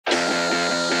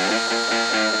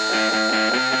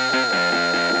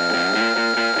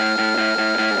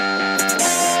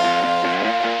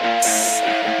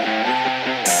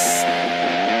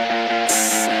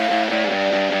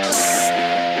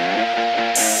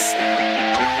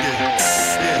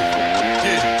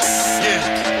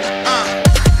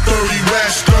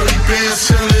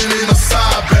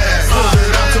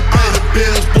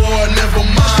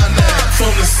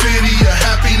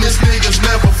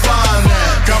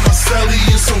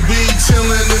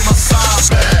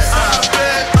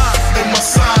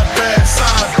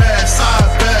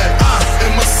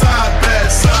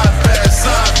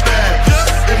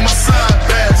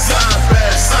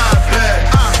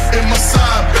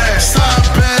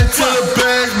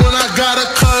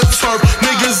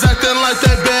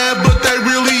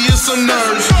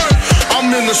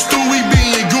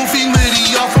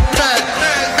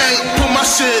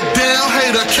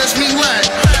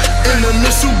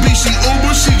beat, she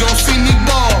Uber, she gon' see me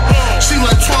ball. She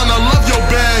like Twan, I love your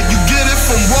bag, you get it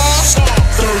from Ross.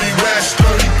 30 racks,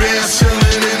 30 bands,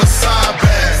 chillin' in a side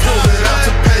bag. Pull it out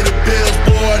to pay the bills,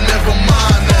 boy, never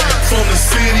mind that. From the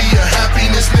city of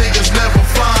happiness, niggas never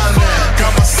find that.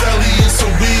 Got my celly and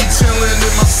some weed chillin'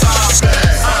 in my side bag.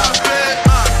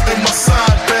 In my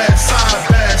side bag, side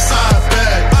bag, side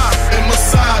bag. In my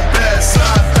side bag,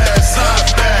 side bag,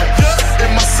 side bag.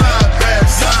 In my side bag,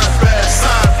 side bag,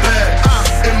 side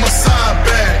bag. In my side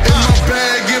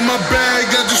bag, in my bag,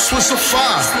 I just switched a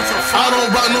 5.